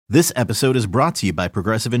This episode is brought to you by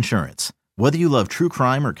Progressive Insurance. Whether you love true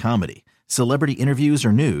crime or comedy, celebrity interviews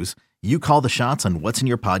or news, you call the shots on what's in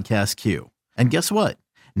your podcast queue. And guess what?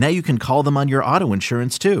 Now you can call them on your auto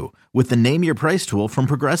insurance too with the Name Your Price tool from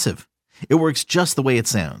Progressive. It works just the way it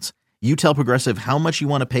sounds. You tell Progressive how much you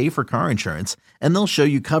want to pay for car insurance, and they'll show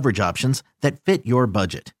you coverage options that fit your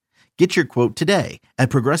budget. Get your quote today at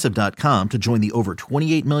Progressive.com to join the over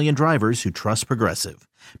 28 million drivers who trust Progressive.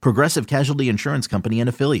 Progressive Casualty Insurance Company and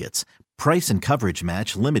Affiliates. Price and coverage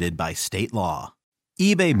match limited by state law.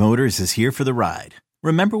 eBay Motors is here for the ride.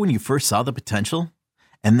 Remember when you first saw the potential?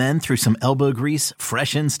 And then through some elbow grease,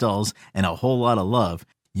 fresh installs, and a whole lot of love,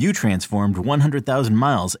 you transformed 100,000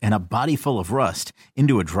 miles and a body full of rust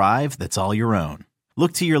into a drive that's all your own.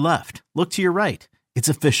 Look to your left. Look to your right. It's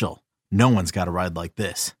official. No one's got a ride like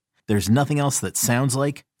this. There's nothing else that sounds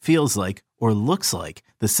like, feels like, or looks like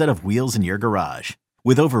the set of wheels in your garage.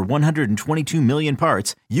 With over 122 million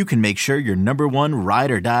parts, you can make sure your number one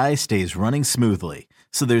ride or die stays running smoothly.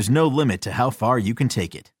 So there's no limit to how far you can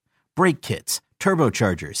take it. Brake kits,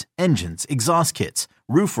 turbochargers, engines, exhaust kits,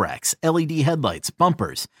 roof racks, LED headlights,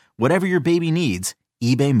 bumpers, whatever your baby needs,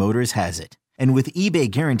 eBay Motors has it. And with eBay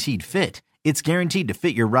Guaranteed Fit, it's guaranteed to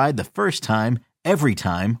fit your ride the first time, every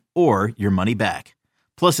time, or your money back.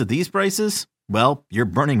 Plus at these prices, well, you're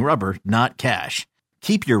burning rubber, not cash.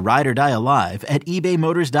 Keep your ride or die alive at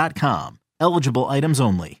ebaymotors.com. Eligible items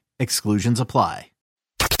only. Exclusions apply.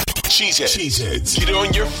 Cheeseheads. Get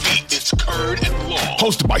on your feet. It's Curd and Long.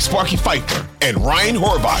 Hosted by Sparky Fifer and Ryan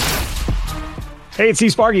Horvath. Hey, it's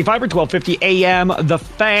Sparky Fifer, 1250 AM. The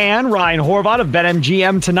Fan, Ryan Horvath of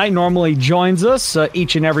BetMGM tonight normally joins us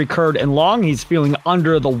each and every Curd and Long. He's feeling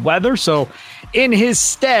under the weather, so in his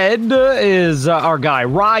stead is our guy,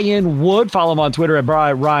 Ryan Wood. Follow him on Twitter at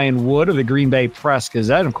Ryan Wood of the Green Bay Press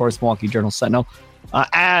Gazette, and of course, Milwaukee Journal Sentinel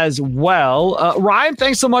as well. Ryan,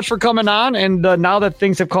 thanks so much for coming on. And now that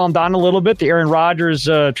things have calmed down a little bit, the Aaron Rodgers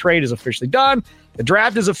trade is officially done. The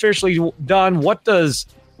draft is officially done. What does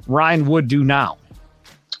Ryan Wood do now?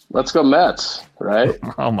 Let's go Mets, right?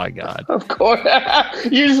 Oh, my God. Of course.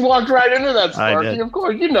 You just walked right into that, Sparky. Of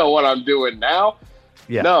course. You know what I'm doing now.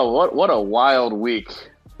 Yeah. No, what a wild week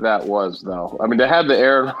that was, though. I mean, they had the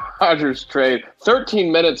Aaron Rodgers trade.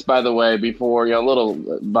 13 minutes, by the way, before, a little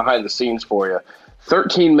behind the scenes for you.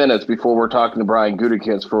 13 minutes before we're talking to Brian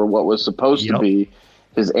Gutekunst for what was supposed to be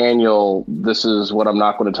his annual, this is what I'm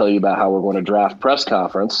not going to tell you about how we're going to draft press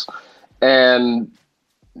conference. And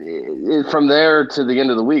from there to the end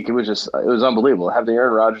of the week, it was unbelievable. Have the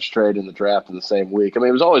Aaron Rodgers trade and the draft in the same week. I mean,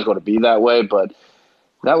 it was always going to be that way, but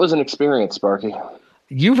that was an experience, Sparky.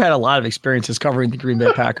 You've had a lot of experiences covering the Green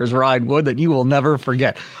Bay Packers, Ryan Wood, that you will never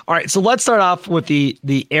forget. All right, so let's start off with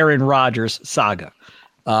the Aaron Rodgers saga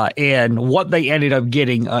and what they ended up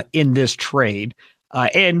getting in this trade.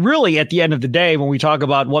 And really, at the end of the day, when we talk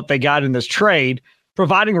about what they got in this trade,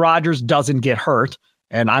 providing Rodgers doesn't get hurt,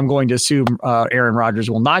 and I'm going to assume Aaron Rodgers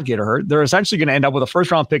will not get hurt, they're essentially going to end up with a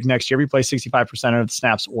first-round pick next year. We play 65% of the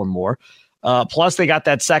snaps or more. Plus, they got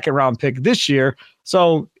that second-round pick this year.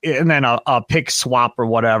 So, and then a pick swap or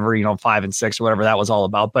whatever, 5 and 6 or whatever that was all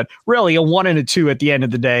about. But really, a 1 and a 2 at the end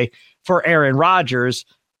of the day for Aaron Rodgers.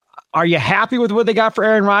 Are you happy with what they got for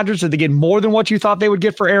Aaron Rodgers? Did they get more than what you thought they would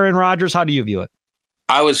get for Aaron Rodgers? How do you view it?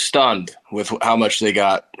 I was stunned with how much they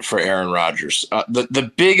got for Aaron Rodgers.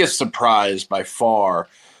 The biggest surprise by far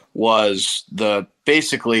was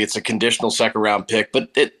basically it's a conditional second round pick,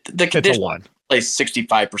 but the conditional plays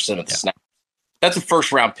 65% of the snap. That's a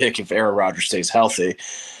first round pick if Aaron Rodgers stays healthy.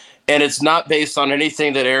 And it's not based on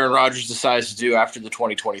anything that Aaron Rodgers decides to do after the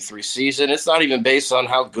 2023 season. It's not even based on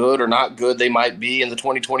how good or not good they might be in the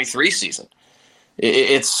 2023 season.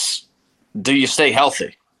 It's, do you stay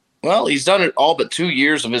healthy? Well, he's done it all but 2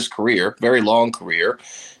 years of his career, very long career.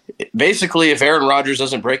 Basically, if Aaron Rodgers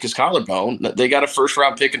doesn't break his collarbone, they got a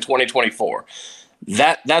first-round pick in 2024.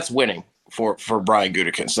 That's winning for Brian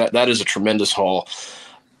Gutekunst. That is a tremendous haul.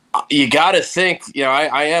 You got to think,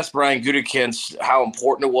 I asked Brian Gutekunst how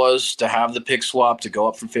important it was to have the pick swap to go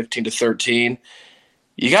up from 15 to 13.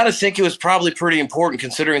 You got to think it was probably pretty important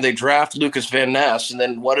considering they draft Lucas Van Ness, and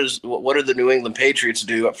then what did the New England Patriots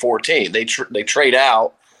do at 14? They trade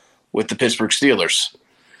out with the Pittsburgh Steelers.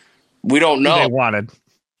 We don't know. They wanted.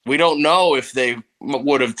 We don't know if they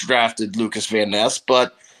would have drafted Lucas Van Ness,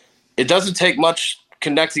 but it doesn't take much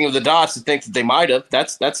connecting of the dots to think that they might have.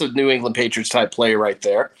 That's a New England Patriots type play right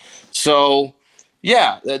there. So,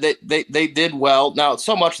 yeah, they did well. Now,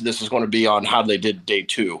 so much of this is going to be on how they did day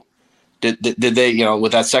two. Did they,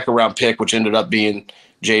 with that second round pick, which ended up being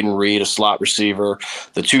Jaden Reed, a slot receiver,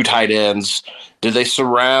 the 2 tight ends, did they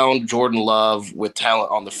surround Jordan Love with talent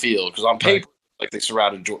on the field? Because on paper, like they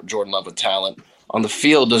surrounded Jordan Love with talent. On the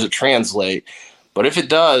field, does it translate? But if it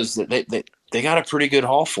does, they got a pretty good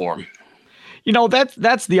haul for him.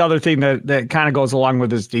 That's the other thing that kind of goes along with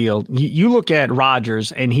this deal. You look at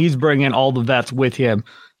Rodgers, and he's bringing all the vets with him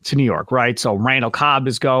to New York, right? So Randall Cobb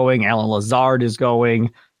is going, Alan Lazard is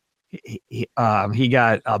going. He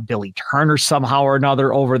got Billy Turner somehow or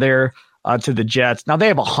another over there to the Jets. Now they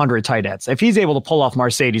have 100 tight ends. If he's able to pull off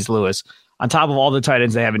Mercedes Lewis on top of all the tight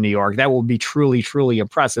ends they have in New York, that will be truly, truly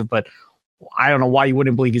impressive. But I don't know why you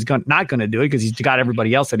wouldn't believe he's not going to do it, because he's got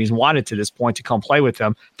everybody else that he's wanted to this point to come play with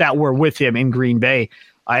him that were with him in Green Bay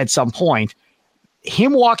at some point.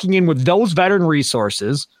 Him walking in with those veteran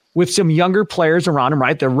resources, with some younger players around him,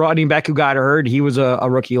 right? The running back who got hurt, he was a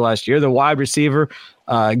rookie last year. The wide receiver,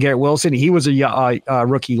 Garrett Wilson, he was a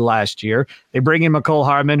rookie last year. They bring in McCole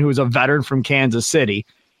Hardman, who is a veteran from Kansas City.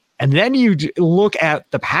 And then you look at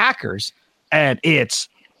the Packers, and it's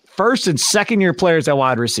first and second year players at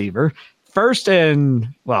wide receiver, first and,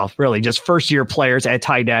 well, really just first year players at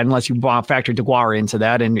tight end, unless you factor DeGuara into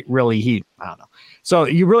that. And really, I don't know. So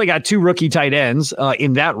you really got 2 rookie tight ends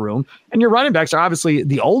in that room. And your running backs are obviously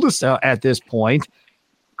the oldest at this point.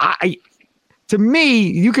 To me,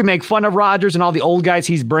 you can make fun of Rodgers and all the old guys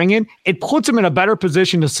he's bringing. It puts him in a better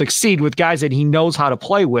position to succeed with guys that he knows how to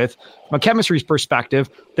play with from a chemistry perspective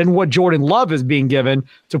than what Jordan Love is being given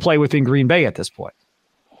to play with in Green Bay at this point.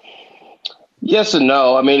 Yes and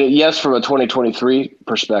no. I mean, yes, from a 2023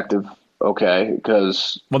 perspective, okay,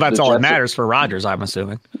 because that's all that matters for Rodgers, I'm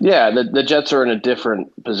assuming. Yeah, the Jets are in a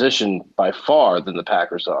different position by far than the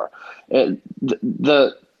Packers are. And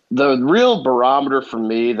the real barometer for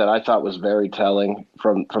me that I thought was very telling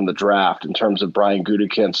from the draft in terms of Brian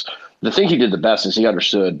Gutekunst, the thing he did the best is he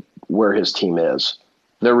understood where his team is.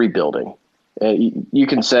 They're rebuilding. And you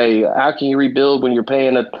can say, how can you rebuild when you're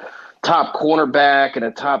paying a top cornerback and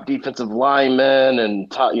a top defensive lineman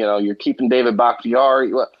and you're keeping David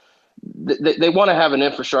Bakhtiari? They want to have an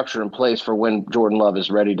infrastructure in place for when Jordan Love is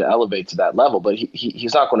ready to elevate to that level, but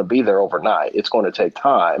he's not going to be there overnight. It's going to take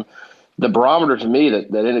time. The barometer to me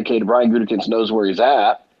that indicated Brian Gutekunst knows where he's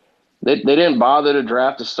at, they didn't bother to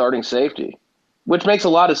draft a starting safety, which makes a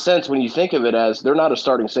lot of sense when you think of it as they're not a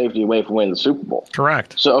starting safety away from winning the Super Bowl.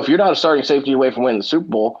 Correct. So if you're not a starting safety away from winning the Super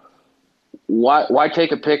Bowl, why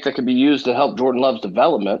take a pick that could be used to help Jordan Love's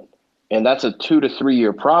development, and that's a 2 to 3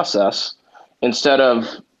 year process, instead of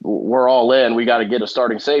we're all in, we got to get a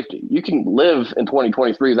starting safety. You can live in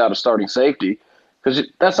 2023 without a starting safety, because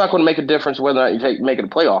that's not going to make a difference whether or not you make it a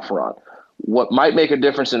playoff run. What might make a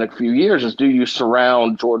difference in a few years is, do you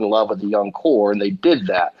surround Jordan Love with a young core? And they did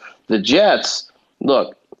that. The Jets,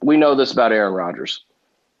 look, we know this about Aaron Rodgers.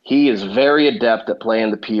 He is very adept at playing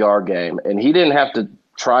the PR game, and he didn't have to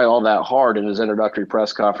try all that hard in his introductory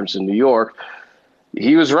press conference in New York.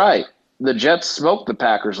 He was right. The Jets smoked the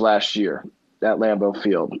Packers last year at Lambeau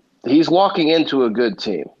Field. He's walking into a good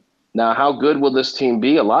team. Now, how good will this team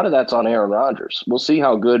be? A lot of that's on Aaron Rodgers. We'll see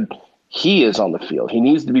how good he is on the field. He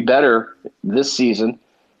needs to be better this season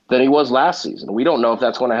than he was last season. We don't know if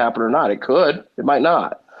that's going to happen or not. It could. It might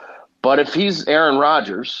not. But if he's Aaron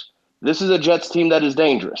Rodgers, this is a Jets team that is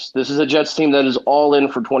dangerous. This is a Jets team that is all in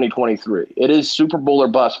for 2023. It is Super Bowl or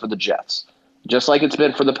bust for the Jets, just like it's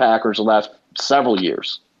been for the Packers the last several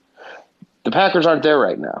years. The Packers aren't there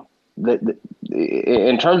right now.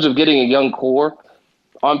 In terms of getting a young core,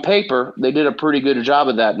 on paper, they did a pretty good job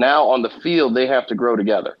of that. Now, on the field, they have to grow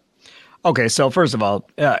together. Okay, so first of all,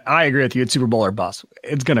 I agree with you. It's Super Bowl or bust.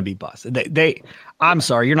 It's going to be bust. I'm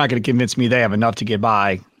sorry, you're not going to convince me they have enough to get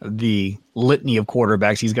by the litany of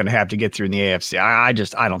quarterbacks he's going to have to get through in the AFC.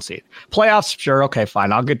 I don't see it. Playoffs, sure, okay,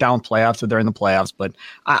 fine. I'll get down with playoffs if they're in the playoffs, but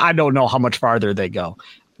I don't know how much farther they go.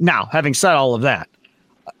 Now, having said all of that,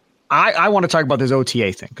 I want to talk about this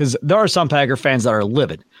OTA thing, because there are some Packer fans that are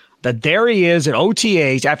livid that there he is at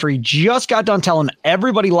OTAs after he just got done telling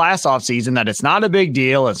everybody last offseason that it's not a big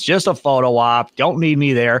deal. It's just a photo op. Don't need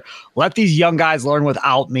me there. Let these young guys learn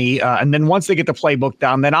without me. And then once they get the playbook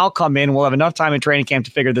down, then I'll come in. We'll have enough time in training camp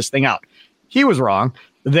to figure this thing out. He was wrong.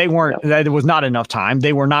 They weren't. That was not enough time.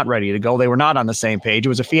 They were not ready to go. They were not on the same page. It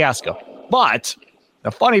was a fiasco. But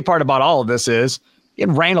the funny part about all of this is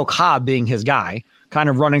in Randall Cobb being his guy, kind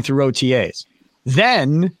of running through OTAs.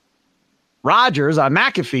 Then Rodgers on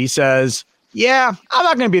McAfee says, yeah, I'm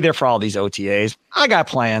not going to be there for all these OTAs. I got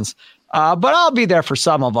plans, but I'll be there for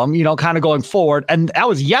some of them, kind of going forward. And that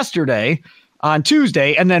was yesterday on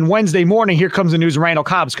Tuesday. And then Wednesday morning, here comes the news Randall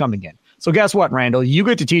Cobb's coming in. So guess what, Randall? You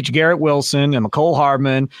get to teach Garrett Wilson and McCole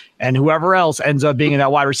Hardman and whoever else ends up being in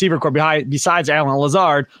that wide receiver core besides Alan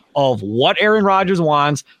Lazard of what Aaron Rodgers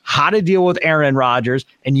wants, how to deal with Aaron Rodgers,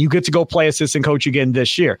 and you get to go play assistant coach again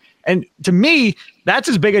this year. And to me, that's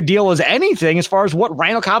as big a deal as anything as far as what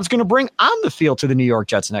Randall Cobb's going to bring on the field to the New York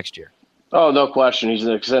Jets next year. Oh, no question. He's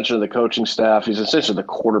an extension of the coaching staff. He's essentially the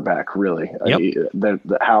quarterback, really. Yep.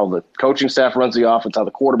 How the coaching staff runs the offense, how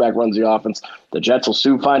the quarterback runs the offense. The Jets will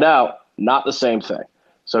soon find out. Not the same thing.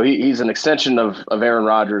 So he's an extension of Aaron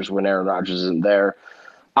Rodgers when Aaron Rodgers isn't there.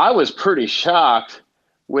 I was pretty shocked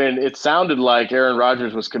when it sounded like Aaron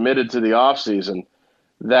Rodgers was committed to the offseason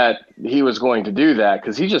that he was going to do that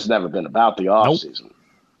because he's just never been about the offseason. Nope.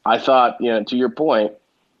 I thought, to your point,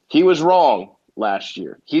 he was wrong last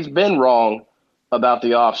year. He's been wrong about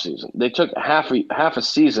the offseason. They took half a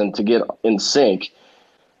season to get in sync.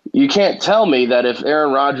 You can't tell me that if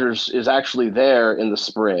Aaron Rodgers is actually there in the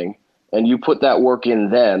spring and you put that work in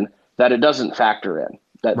then, that it doesn't factor in.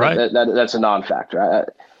 That's a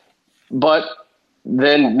non-factor. But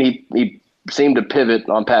then he seemed to pivot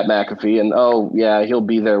on Pat McAfee and, he'll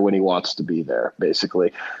be there when he wants to be there,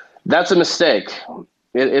 basically. That's a mistake.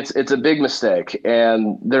 It's a big mistake.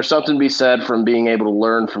 And there's something to be said from being able to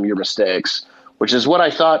learn from your mistakes, which is what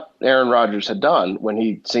I thought Aaron Rodgers had done when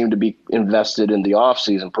he seemed to be invested in the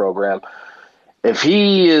offseason program. If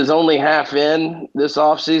he is only half in this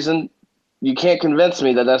offseason, you can't convince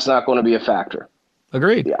me that that's not going to be a factor.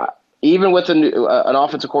 Agreed. Yeah. Even with an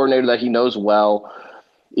offensive coordinator that he knows well,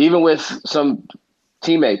 even with some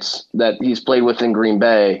teammates that he's played with in Green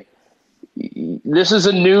Bay, this is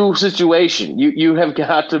a new situation. You have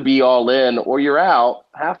got to be all in or you're out.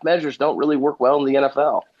 Half measures don't really work well in the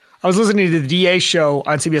NFL. I was listening to the DA show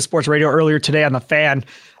on CBS Sports Radio earlier today on The Fan,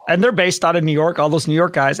 and they're based out of New York, all those New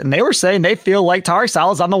York guys, and they were saying they feel like Tari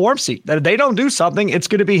Saleh's on the warm seat, that if they don't do something, it's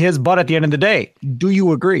going to be his butt at the end of the day. Do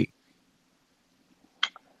you agree?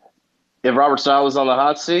 If Robert Saleh is on the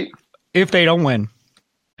hot seat? If they don't win.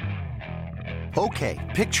 Okay,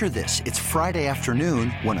 picture this. It's Friday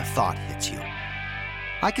afternoon when a thought hits you.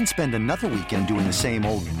 I can spend another weekend doing the same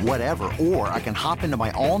old whatever, or I can hop into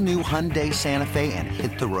my all-new Hyundai Santa Fe and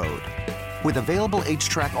hit the road. With available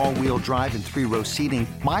H-Track all-wheel drive and 3-row seating,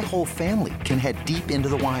 my whole family can head deep into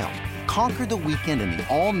the wild. Conquer the weekend in the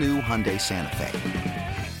all-new Hyundai Santa Fe.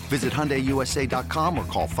 Visit HyundaiUSA.com or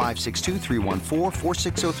call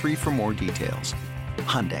 562-314-4603 for more details.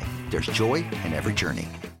 Hyundai, there's joy in every journey.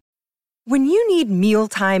 When you need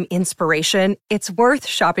mealtime inspiration, it's worth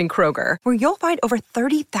shopping Kroger, where you'll find over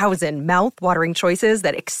 30,000 mouth-watering choices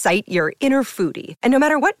that excite your inner foodie. And no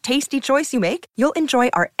matter what tasty choice you make, you'll enjoy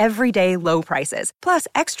our everyday low prices, plus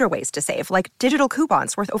extra ways to save, like digital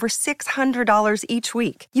coupons worth over $600 each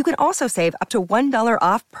week. You can also save up to $1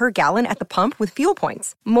 off per gallon at the pump with fuel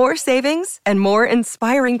points. More savings and more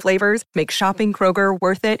inspiring flavors make shopping Kroger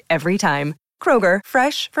worth it every time. Kroger,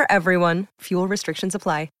 fresh for everyone. Fuel restrictions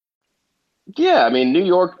apply. Yeah, I mean, New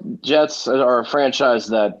York Jets are a franchise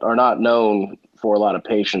that are not known for a lot of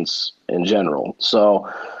patience in general.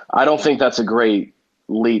 So I don't think that's a great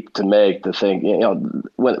leap to make to think,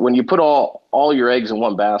 when you put all your eggs in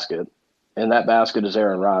one basket, and that basket is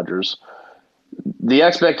Aaron Rodgers, the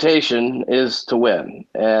expectation is to win.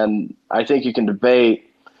 And I think you can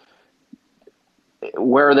debate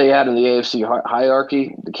where are they at in the AFC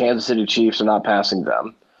hierarchy. The Kansas City Chiefs are not passing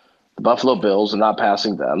them. The Buffalo Bills are not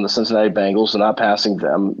passing them. The Cincinnati Bengals are not passing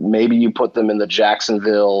them. Maybe you put them in the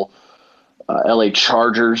Jacksonville, LA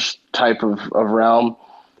Chargers type of realm.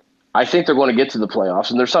 I think they're going to get to the playoffs,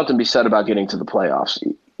 and there's something to be said about getting to the playoffs.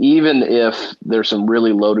 Even if there's some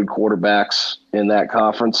really loaded quarterbacks in that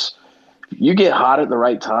conference, you get hot at the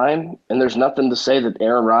right time, and there's nothing to say that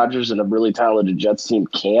Aaron Rodgers and a really talented Jets team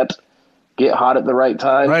can't get hot at the right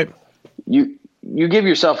time. Right. You give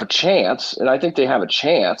yourself a chance, and I think they have a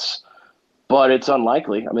chance, but it's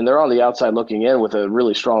unlikely. I mean, they're on the outside looking in with a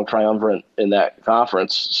really strong triumvirate in that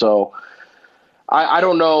conference. So I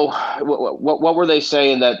don't know what were they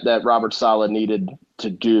saying that Robert Saleh needed to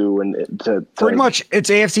do and to pretty much it's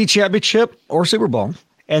AFC Championship or Super Bowl,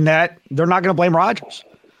 and that they're not going to blame Rodgers.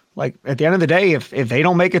 Like at the end of the day, if they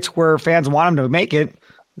don't make it to where fans want them to make it,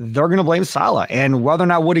 they're going to blame Saleh. And whether or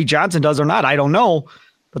not Woody Johnson does or not, I don't know.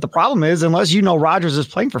 But the problem is, unless Rodgers is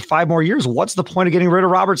playing for 5 more years, what's the point of getting rid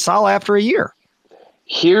of Robert Saleh after a year?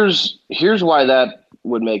 Here's why that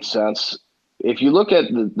would make sense. If you look at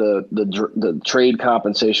the trade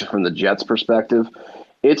compensation from the Jets' perspective,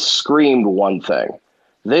 it screamed one thing.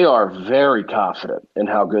 They are very confident in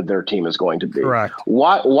how good their team is going to be. Correct.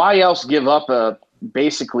 Why else give up a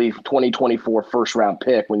basically 2024 first-round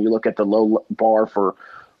pick when you look at the low bar for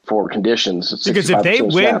for conditions. Because if they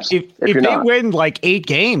win, if they win like 8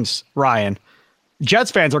 games, Ryan,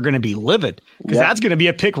 Jets fans are going to be livid because that's going to be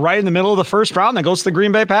a pick right in the middle of the first round that goes to the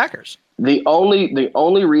Green Bay Packers. The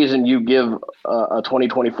only reason you give a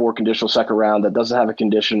 2024 conditional second round that doesn't have a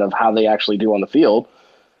condition of how they actually do on the field,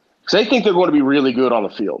 because they think they're going to be really good on the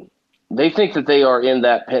field. They think that they are in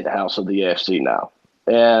that penthouse of the AFC now.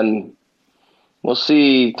 And we'll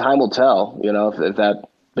see. Time will tell, if that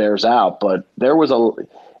bears out. But it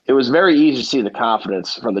was very easy to see the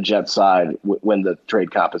confidence from the Jets side when the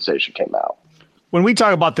trade compensation came out. When we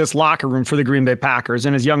talk about this locker room for the Green Bay Packers,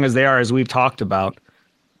 and as young as they are, as we've talked about,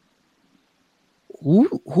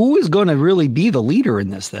 who is going to really be the leader in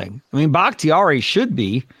this thing? I mean, Bakhtiari should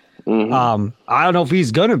be. Mm-hmm. I don't know if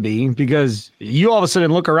he's going to be, because you all of a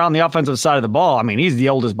sudden look around the offensive side of the ball. I mean, he's the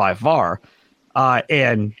oldest by far,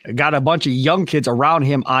 and got a bunch of young kids around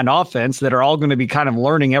him on offense that are all going to be kind of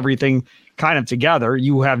learning everything kind of together.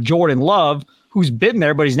 You have Jordan Love, who's been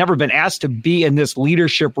there, but he's never been asked to be in this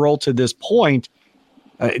leadership role to this point.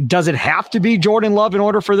 Does it have to be Jordan Love in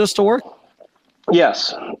order for this to work?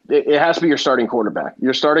 Yes, it has to be your starting quarterback.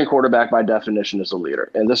 Your starting quarterback, by definition, is a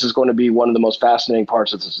leader. And this is going to be one of the most fascinating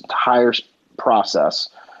parts of this entire process.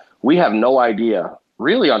 We have no idea,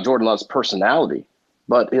 really, on Jordan Love's personality,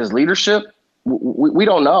 but his leadership, we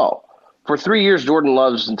don't know. For 3 years, Jordan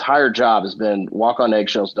Love's entire job has been walk on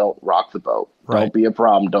eggshells, don't rock the boat. Right. Don't be a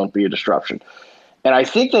problem, don't be a disruption. And I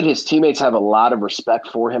think that his teammates have a lot of respect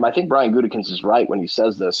for him. I think Brian Gutekunst is right when he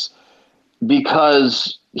says this,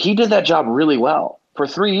 because he did that job really well. For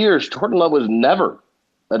 3 years, Jordan Love was never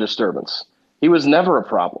a disturbance. He was never a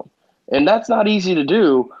problem. And that's not easy to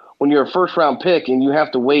do when you're a first-round pick and you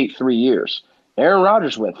have to wait 3 years. Aaron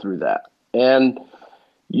Rodgers went through that. And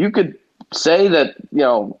you could say that,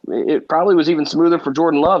 it probably was even smoother for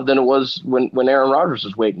Jordan Love than it was when Aaron Rodgers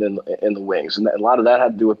was waiting in the wings. And a lot of that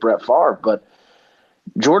had to do with Brett Favre. But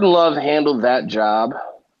Jordan Love handled that job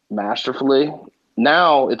masterfully.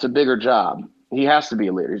 Now it's a bigger job. He has to be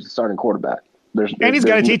a leader. He's the starting quarterback. And he's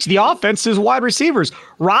got to teach the offense to his wide receivers.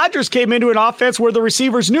 Rodgers came into an offense where the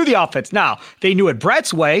receivers knew the offense. Now, they knew it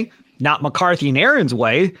Brett's way, not McCarthy and Aaron's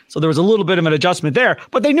way. So there was a little bit of an adjustment there,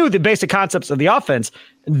 but they knew the basic concepts of the offense.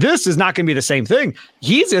 This is not going to be the same thing.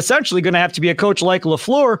 He's essentially going to have to be a coach like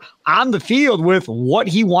LaFleur on the field with what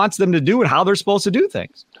he wants them to do and how they're supposed to do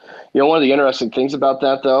things. One of the interesting things about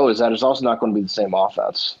that, though, is that it's also not going to be the same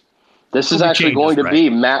offense. This is actually going to be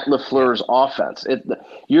Matt LaFleur's offense.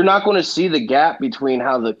 You're not going to see the gap between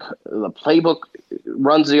how the playbook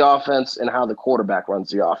runs the offense and how the quarterback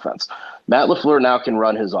runs the offense. Matt LaFleur now can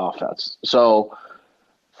run his offense. So,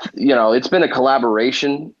 it's been a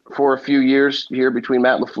collaboration for a few years here between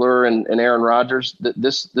Matt LaFleur and Aaron Rodgers.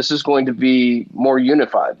 This is going to be more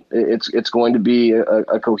unified. It's going to be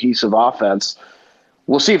a cohesive offense.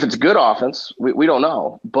 We'll see if it's good offense. We don't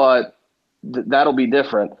know, but that'll be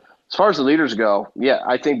different. As far as the leaders go,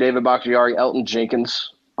 I think David Bakhtiari, Elton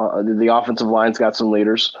Jenkins, the offensive line's got some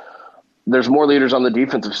leaders. There's more leaders on the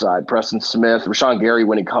defensive side. Preston Smith, Rashawn Gary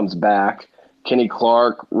when he comes back, Kenny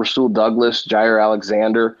Clark, Rasul Douglas, Jair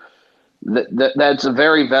Alexander. That's a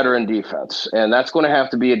very veteran defense, and that's going to have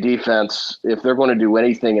to be a defense if they're going to do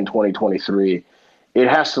anything in 2023. It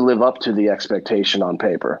has to live up to the expectation on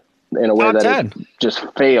paper in a way that it just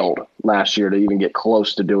failed last year to even get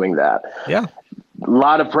close to doing that. Yeah. A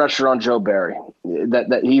lot of pressure on Joe Barry.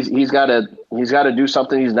 That he's got to do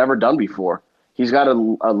something he's never done before. He's got to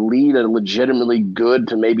lead a legitimately good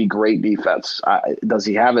to maybe great defense. Does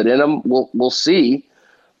he have it in him? We'll see.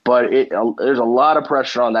 But there's a lot of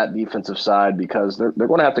pressure on that defensive side because they're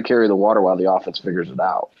going to have to carry the water while the offense figures it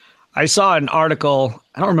out. I saw an article,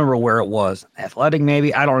 I don't remember where it was, Athletic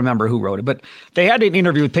maybe, I don't remember who wrote it, but they had an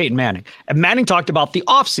interview with Peyton Manning. And Manning talked about the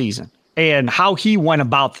offseason and how he went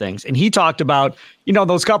about things. And he talked about,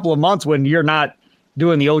 those couple of months when you're not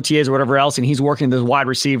doing the OTAs or whatever else, and he's working with his wide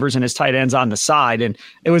receivers and his tight ends on the side. And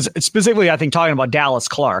it was specifically, I think, talking about Dallas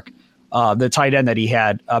Clark, the tight end that he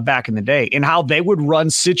had back in the day, and how they would run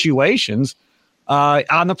situations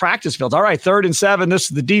on the practice fields. All right, 3rd and 7, this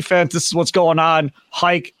is the defense, this is what's going on,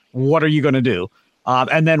 hike, what are you going to do?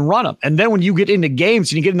 And then run them. And then when you get into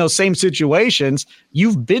games and you get in those same situations,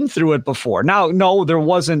 you've been through it before. Now, no, there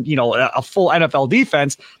wasn't, a full NFL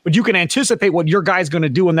defense, but you can anticipate what your guy's going to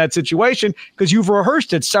do in that situation because you've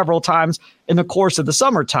rehearsed it several times in the course of the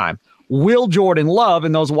summertime. Will Jordan Love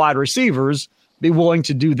and those wide receivers be willing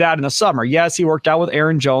to do that in the summer? Yes, he worked out with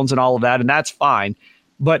Aaron Jones and all of that, and that's fine.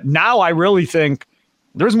 But now I really think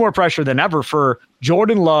there's more pressure than ever for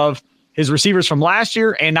Jordan Love, his receivers from last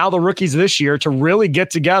year, and now the rookies this year to really get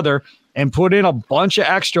together and put in a bunch of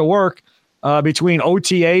extra work between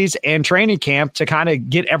OTAs and training camp to kind of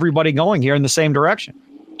get everybody going here in the same direction.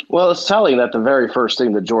 Well, it's telling that the very first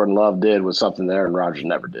thing that Jordan Love did was something that Aaron Rodgers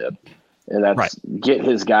never did. And that's get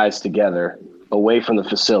his guys together away from the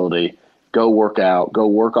facility, go work out, go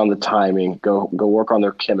work on the timing, go work on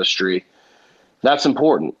their chemistry. That's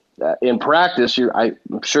important. In practice, I'm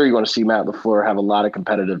sure you're going to see Matt LaFleur have a lot of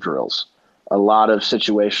competitive drills, a lot of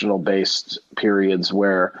situational-based periods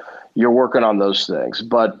where you're working on those things.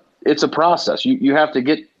 But it's a process. You have to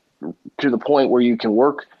get to the point where you can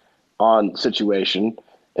work on situation.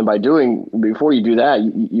 And before you do that,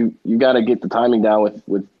 you got to get the timing down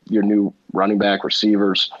with your new running back,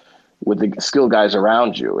 receivers, with the skilled guys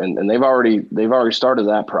around you. And they've already started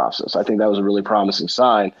that process. I think that was a really promising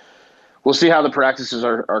sign. We'll see how the practices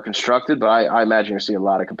are constructed, but I imagine you're seeing a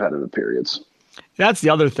lot of competitive periods. That's the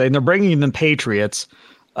other thing. They're bringing in the Patriots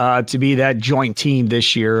to be that joint team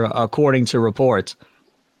this year, according to reports.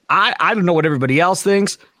 I don't know what everybody else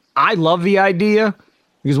thinks. I love the idea.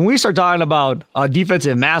 Because when we start talking about a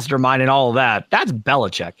defensive mastermind and all of that, that's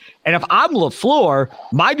Belichick. And if I'm LaFleur,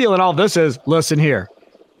 my deal in all of this is, listen here,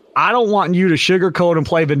 I don't want you to sugarcoat and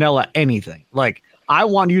play vanilla anything. Like, I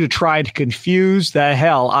want you to try to confuse the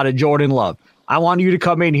hell out of Jordan Love. I want you to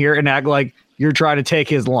come in here and act like you're trying to take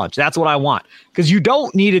his lunch. That's what I want. Because you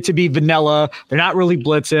don't need it to be vanilla. They're not really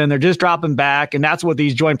blitzing. They're just dropping back. And that's what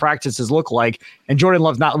these joint practices look like. And Jordan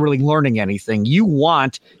Love's not really learning anything. You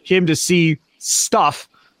want him to see stuff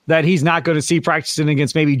that he's not going to see practicing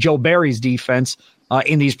against maybe Joe Barry's defense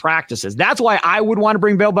in these practices. That's why I would want to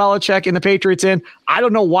bring Bill Belichick and the Patriots in. I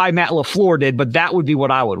don't know why Matt LaFleur did, but that would be what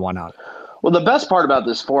I would want out. Well, the best part about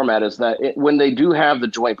this format is that when they do have the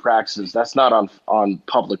joint practices, that's not on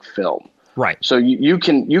public film. Right. So you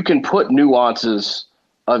can put nuances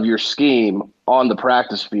of your scheme on the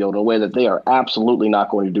practice field in a way that they are absolutely not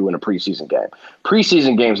going to do in a preseason game.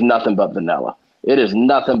 Preseason game is nothing but vanilla. It is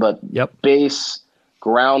nothing but base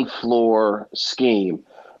ground floor scheme.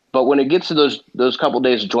 But when it gets to those couple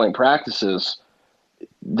days of joint practices,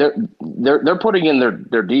 they're putting in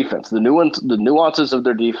their defense, the nuances of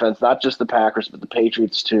their defense, not just the Packers, but the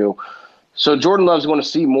Patriots too. So Jordan Love's going to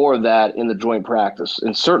see more of that in the joint practice,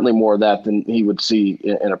 and certainly more of that than he would see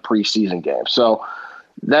in a preseason game. So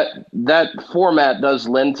that format does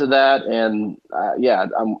lend to that, and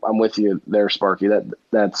I'm with you there, Sparky.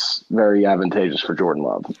 That's very advantageous for Jordan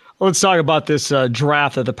Love. Let's talk about this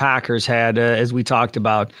draft that the Packers had, as we talked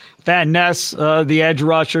about. Van Ness, the edge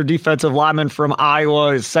rusher, defensive lineman from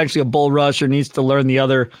Iowa, is essentially a bull rusher, needs to learn the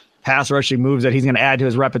other pass rushing moves that he's going to add to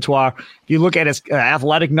his repertoire. If you look at his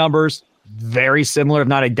athletic numbers, very similar, if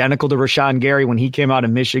not identical, to Rashawn Gary when he came out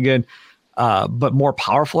of Michigan, but more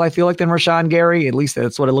powerful, I feel like, than Rashawn Gary. At least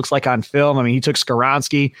that's what it looks like on film. I mean, he took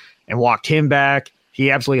Skoronski and walked him back.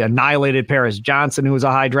 He absolutely annihilated Paris Johnson, who was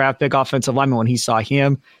a high draft pick offensive lineman, when he saw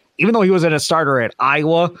him. Even though he wasn't a starter at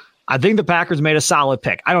Iowa, I think the Packers made a solid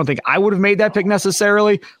pick. I don't think I would have made that pick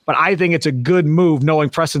necessarily, but I think it's a good move knowing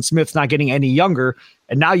Preston Smith's not getting any younger,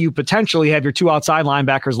 and now you potentially have your two outside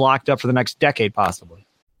linebackers locked up for the next decade, possibly.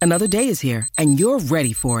 Another day is here, and you're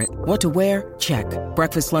ready for it. What to wear? Check.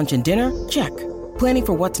 Breakfast, lunch, and dinner? Check. Planning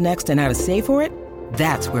for what's next and how to save for it?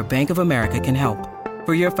 That's where Bank of America can help.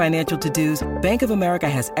 For your financial to-dos, Bank of America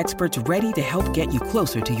has experts ready to help get you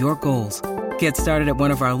closer to your goals. Get started at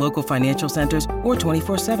one of our local financial centers or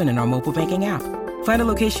 24/7 in our mobile banking app. Find a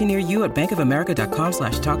location near you at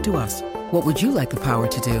bankofamerica.com/talktous. What would you like the power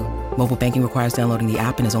to do? Mobile banking requires downloading the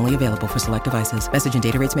app and is only available for select devices. Message and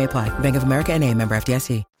data rates may apply. Bank of America NA, member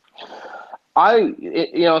FDIC.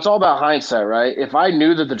 It's all about hindsight, right? If I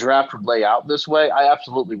knew that the draft would lay out this way, I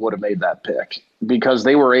absolutely would have made that pick, because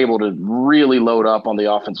they were able to really load up on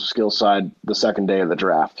the offensive skill side the second day of the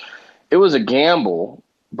draft. It was a gamble,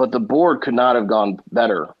 but the board could not have gone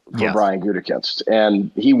better for Brian Gutekunst,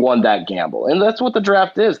 and he won that gamble. And that's what the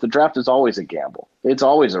draft is. The draft is always a gamble. It's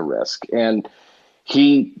always a risk. And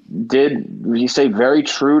he stayed very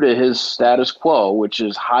true to his status quo, which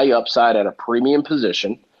is high upside at a premium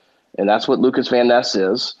position, and that's what Lucas Van Ness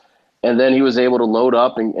is. And then he was able to load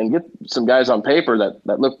up and get some guys on paper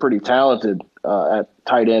that look pretty talented at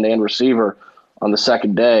tight end and receiver on the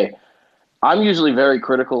second day. I'm usually very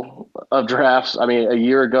critical of drafts. I mean, a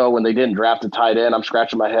year ago when they didn't draft a tight end, I'm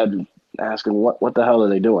scratching my head and asking, what the hell are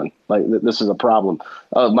they doing? Like, this is a problem.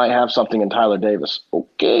 Oh, it might have something in Tyler Davis.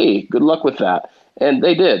 Okay, good luck with that. And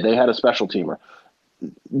they did. They had a special teamer.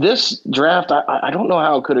 This draft, I don't know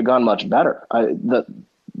how it could have gone much better.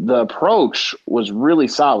 The approach was really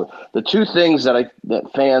solid. The two things that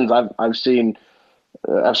fans I've seen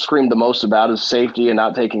have screamed the most about is safety and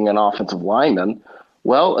not taking an offensive lineman.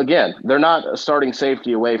 Well, again, they're not a starting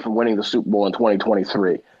safety away from winning the Super Bowl in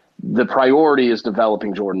 2023. the priority is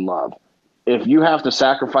developing Jordan Love. If you have to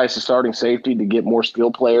sacrifice the starting safety to get more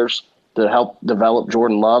skill players to help develop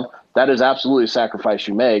Jordan Love, that is absolutely a sacrifice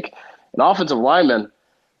you make. An offensive lineman,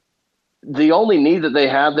 the only need that they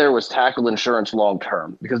had there was tackle insurance long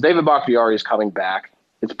term, because David Bakhtiari is coming back.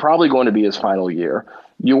 It's probably going to be his final year.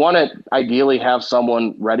 You want to ideally have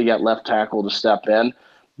someone ready at left tackle to step in,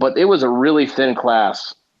 but it was a really thin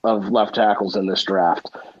class of left tackles in this draft.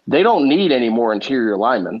 They don't need any more interior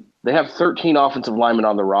linemen. They have 13 offensive linemen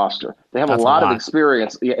on the roster. They have a lot of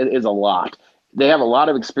experience. It is a lot. They have a lot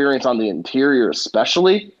of experience on the interior,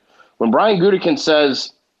 especially. When Brian Gutekunst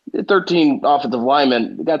says 13 offensive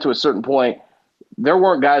linemen, got to a certain point, there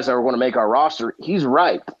weren't guys that were going to make our roster. He's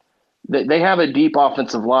right. They have a deep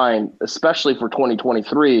offensive line, especially for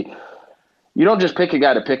 2023. You don't just pick a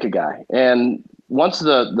guy to pick a guy. And once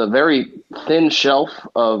the very thin shelf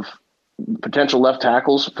of potential left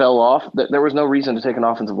tackles fell off, there was no reason to take an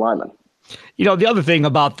offensive lineman. You know, the other thing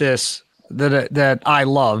about this that I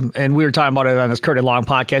love, and we were talking about it on this Kurt and Long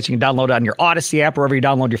podcast, you can download it on your Odyssey app, wherever you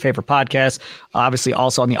download your favorite podcast. Obviously,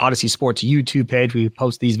 also on the Odyssey Sports YouTube page, we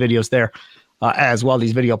post these videos there as well,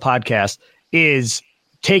 these video podcasts, is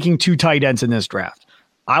taking 2 tight ends in this draft.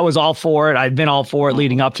 I was all for it. I'd been all for it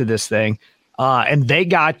leading up to this thing. And they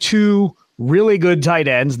got 2 really good tight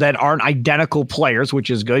ends that aren't identical players, which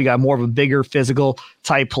is good. You got more of a bigger physical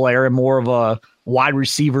type player and more of a wide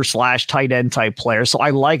receiver / tight end type player. So I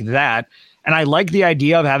like that. And I like the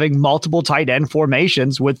idea of having multiple tight end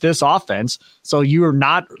formations with this offense. So you are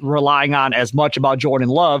not relying on as much about Jordan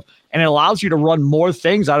Love, and it allows you to run more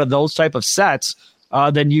things out of those type of sets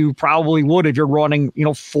than you probably would if you're running,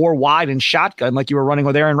 4 wide and shotgun like you were running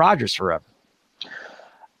with Aaron Rodgers forever.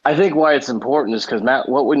 I think why it's important is because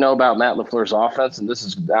what we know about Matt LaFleur's offense, and this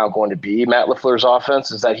is now going to be Matt LaFleur's offense,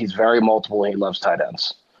 is that he's very multiple and he loves tight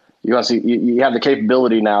ends. You want to see you have the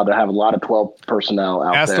capability now to have a lot of 12 personnel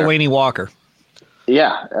out there. Delaney Walker.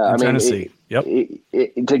 Yeah, Tennessee.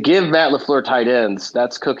 To give Matt LaFleur tight ends,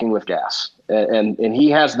 that's cooking with gas, and he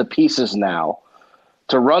has the pieces now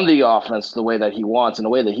to run the offense the way that he wants in a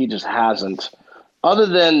way that he just hasn't. Other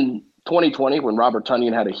than 2020, when Robert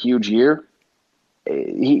Tonyan had a huge year,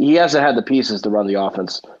 he hasn't had the pieces to run the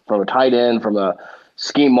offense from a tight end, from a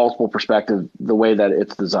scheme multiple perspective, the way that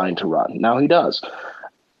it's designed to run. Now he does.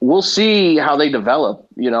 We'll see how they develop.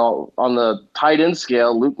 On the tight end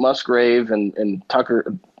scale, Luke Musgrave and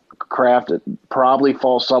Tucker Kraft probably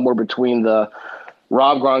fall somewhere between the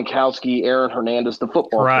Rob Gronkowski, Aaron Hernandez, the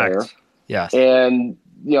football player. Yes. And,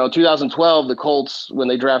 2012, the Colts, when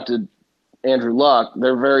they drafted Andrew Luck,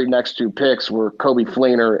 their very next 2 picks were Coby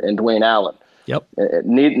Fleener and Dwayne Allen. Yep.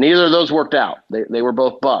 Neither of those worked out. They were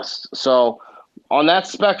both busts. So on that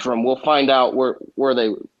spectrum, we'll find out where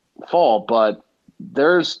they fall, but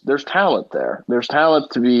there's talent there. There's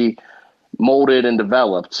talent to be molded and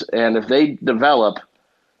developed. And if they develop,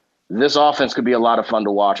 this offense could be a lot of fun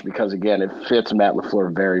to watch because, again, it fits Matt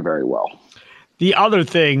LaFleur very, very well. The other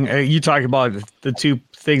thing, you talk about the 2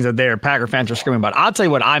 things that Packer fans are screaming about. I'll tell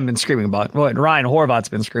you what I've been screaming about, what Ryan Horvat's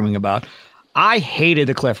been screaming about. I hated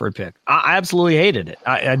the Clifford pick. I absolutely hated it.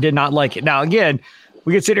 I did not like it. Now, again,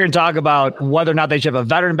 we could sit here and talk about whether or not they should have a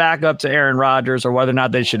veteran backup to Aaron Rodgers or whether or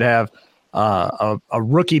not they should have a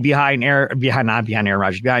rookie behind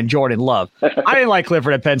Jordan Love. I didn't like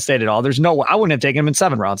Clifford at Penn State at all. There's no way. I wouldn't have taken him in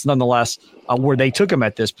 7 rounds, nonetheless, where they took him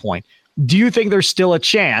at this point. Do you think there's still a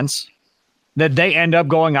chance that they end up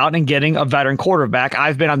going out and getting a veteran quarterback?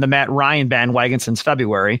 I've been on the Matt Ryan bandwagon since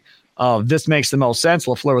February. This makes the most sense.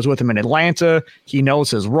 LaFleur was with him in Atlanta. He knows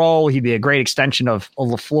his role. He'd be a great extension of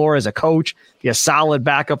LaFleur as a coach. Be a solid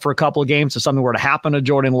backup for a couple of games if something were to happen to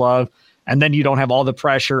Jordan Love. And then you don't have all the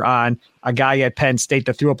pressure on a guy at Penn State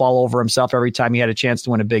that threw up all over himself every time he had a chance to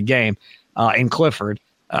win a big game in Clifford.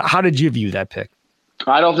 How did you view that pick?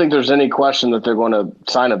 I don't think there's any question that they're going to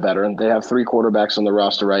sign a veteran. They have 3 quarterbacks on the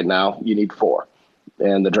roster right now. You need 4,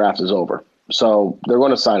 and the draft is over. So they're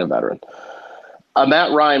going to sign a veteran.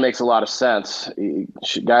 Matt Ryan makes a lot of sense.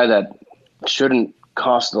 Guy that shouldn't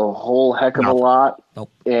cost a whole heck of a lot. Nope.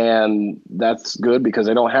 And that's good because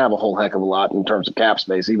they don't have a whole heck of a lot in terms of cap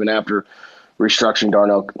space, even after restructuring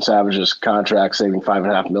Darnell Savage's contract, saving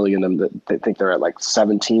 $5.5 million. And they think they're at like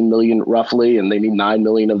 $17 million roughly, and they need $9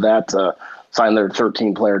 million of that to sign their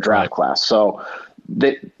 13-player draft class. So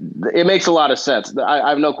it makes a lot of sense. I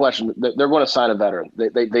have no question. They're going to sign a veteran.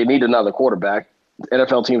 They need another quarterback.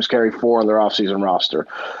 NFL teams carry 4 on their offseason roster.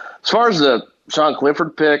 As far as the Sean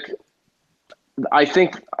Clifford pick, I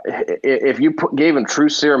think if you gave him true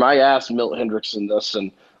serum, I asked Milt Hendrickson this,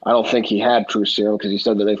 and I don't think he had true serum because he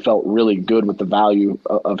said that they felt really good with the value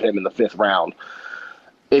of him in the 5th round.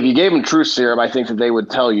 If you gave them truth serum, I think that they would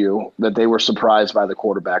tell you that they were surprised by the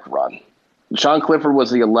quarterback run. Sean Clifford was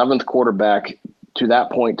the 11th quarterback to that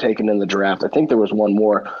point taken in the draft. I think there was one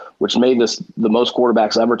more, which made this the most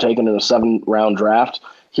quarterbacks ever taken in a 7-round draft.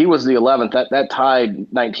 He was the 11th. That tied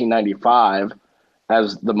 1995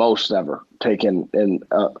 as the most ever taken in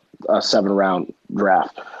a 7-round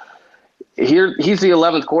draft. Here, he's the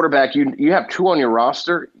 11th quarterback. You have 2 on your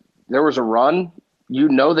roster. There was a run. You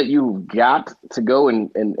know that you've got to go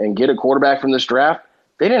and get a quarterback from this draft.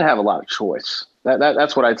 They didn't have a lot of choice.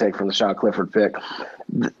 That's what I take from the Sean Clifford pick.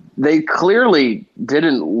 They clearly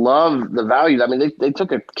didn't love the value. I mean, they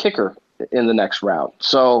took a kicker in the next round.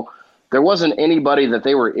 So there wasn't anybody that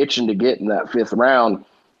they were itching to get in that 5th round.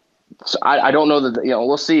 So I don't know that,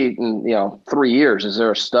 we'll see in, 3 years. Is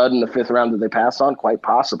there a stud in the 5th round that they passed on? Quite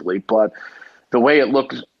possibly. But the way it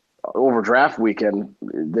looked over draft weekend,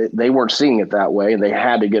 they weren't seeing it that way, and they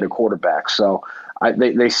had to get a quarterback. So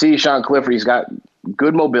they see Sean Clifford. He's got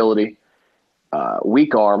good mobility,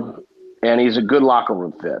 weak arm, and he's a good locker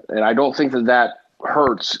room fit. And I don't think that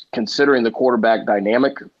hurts considering the quarterback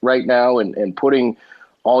dynamic right now and putting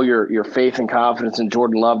all your faith and confidence in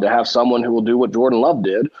Jordan Love to have someone who will do what Jordan Love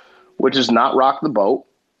did, which is not rock the boat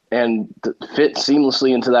and fit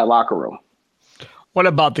seamlessly into that locker room. What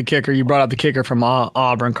about the kicker? You brought up the kicker from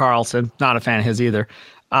Auburn, Carlson. Not a fan of his either.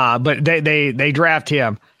 But they draft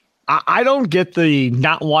him. I don't get the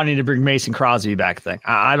not wanting to bring Mason Crosby back thing.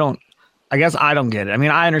 I guess I don't get it. I mean,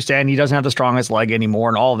 I understand he doesn't have the strongest leg anymore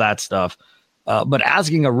and all that stuff. But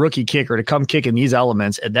asking a rookie kicker to come kick in these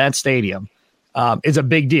elements at that stadium is a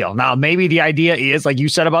big deal. Now, maybe the idea is, like you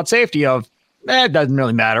said about safety, of it doesn't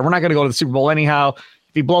really matter. We're not going to go to the Super Bowl anyhow.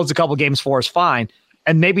 If he blows a couple games for us, fine.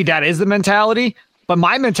 And maybe that is the mentality. But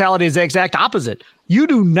my mentality is the exact opposite. You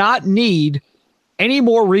do not need any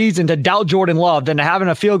more reason to doubt Jordan Love than to having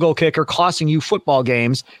a field goal kicker costing you football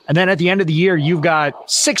games. And then at the end of the year, you've got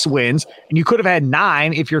 6 wins, and you could have had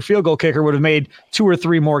 9 if your field goal kicker would have made 2 or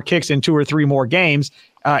 3 more kicks in 2 or 3 more games.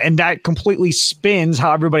 And that completely spins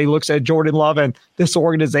how everybody looks at Jordan Love and this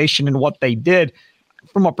organization and what they did.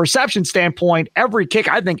 From a perception standpoint, every kick,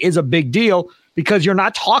 I think, is a big deal because you're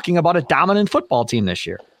not talking about a dominant football team this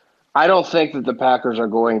year. I don't think that the Packers are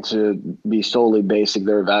going to be solely basing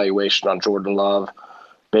their evaluation on Jordan Love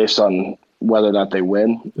based on whether or not they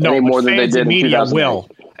win. No, any more than they did in 2008. Will.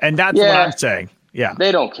 And that's what I'm saying. Yeah.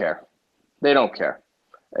 They don't care. They don't care.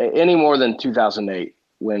 Any more than 2008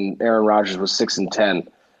 when Aaron Rodgers was 6-10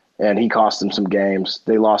 and he cost them some games.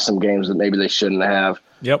 They lost some games that maybe they shouldn't have.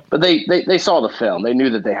 Yep. But they saw the film. They knew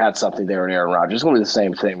that they had something there in Aaron Rodgers. It's going to be the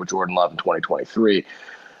same thing with Jordan Love in 2023.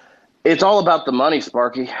 It's all about the money,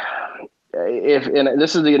 Sparky. And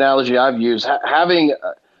this is the analogy I've used, having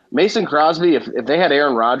Mason Crosby, if they had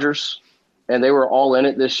Aaron Rodgers and they were all in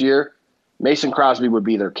it this year, Mason Crosby would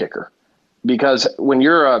be their kicker. Because when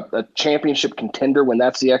you're a championship contender, when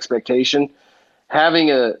that's the expectation, having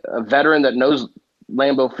a veteran that knows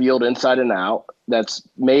Lambeau Field inside and out, that's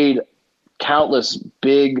made countless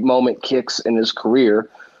big moment kicks in his career,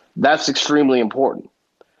 that's extremely important.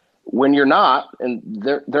 When you're not, and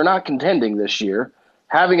they're not contending this year,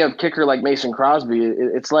 having a kicker like Mason Crosby,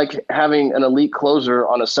 it's like having an elite closer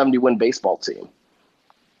on a 70-win baseball team.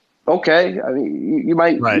 Okay, I mean, you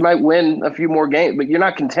might win a few more games, but you're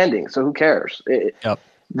not contending, so who cares?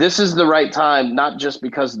 This is the right time, not just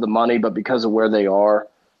because of the money, but because of where they are,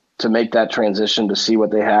 to make that transition, to see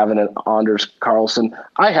what they have in an Anders Carlson.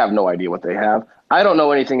 I have no idea what they have. I don't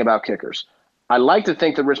know anything about kickers. I like to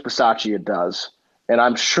think that Rich Bisaccia does, and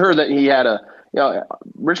I'm sure that he had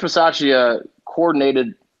Rich Bisaccia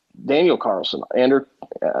coordinated Daniel Carlson,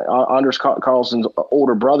 Anders Carlson's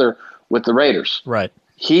older brother, with the Raiders. Right.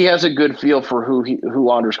 He has a good feel for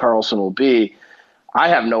who Anders Carlson will be. I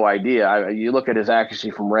have no idea. You look at his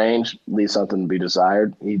accuracy from range, leaves something to be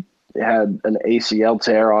desired. He had an ACL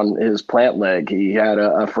tear on his plant leg. He had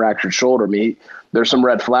a fractured shoulder. There's some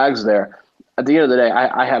red flags there. At the end of the day,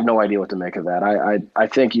 I have no idea what to make of that. I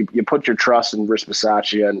think you put your trust in Rich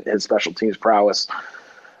Bisaccia and his special teams prowess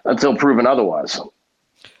until proven otherwise.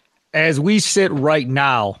 As we sit right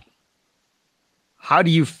now, how do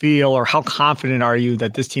you feel, or how confident are you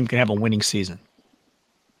that this team can have a winning season?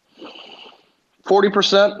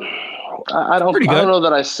 40%. I don't know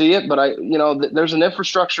that I see it, but there's an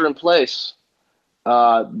infrastructure in place.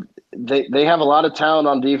 They have a lot of talent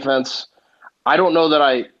on defense. I don't know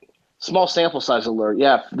that small sample size alert.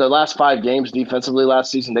 Yeah, the last 5 games defensively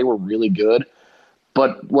last season, they were really good.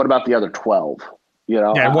 But what about the other 12?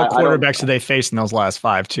 And what quarterbacks did they face in those last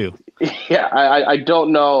 5 too? Yeah, I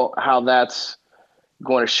don't know how that's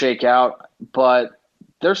going to shake out, but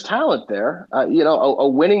there's talent there. A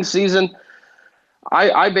winning season.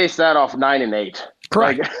 I base that off 9-8.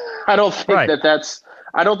 Correct. Like, I don't think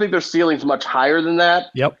I don't think their ceiling's much higher than that.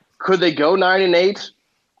 Yep. Could they go 9-8?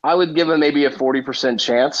 I would give them maybe a 40%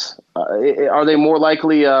 chance. Are they more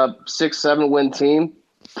likely a 6-7 win team?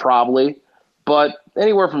 Probably. But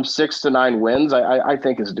anywhere from 6 to 9 wins, I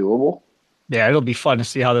think is doable. Yeah, it'll be fun to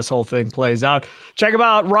see how this whole thing plays out. Check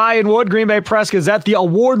out Ryan Wood, Green Bay Press Gazette, the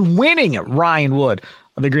award-winning Ryan Wood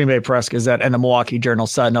of the Green Bay Press Gazette and the Milwaukee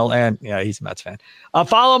Journal-Sentinel. And, yeah, he's a Mets fan.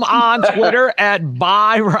 Follow him on Twitter at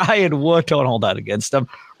 @ByRyanWood. Don't hold that against him.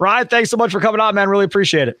 Ryan, thanks so much for coming on, man. Really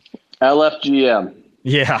appreciate it. LFGM.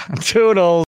 Yeah, toodles.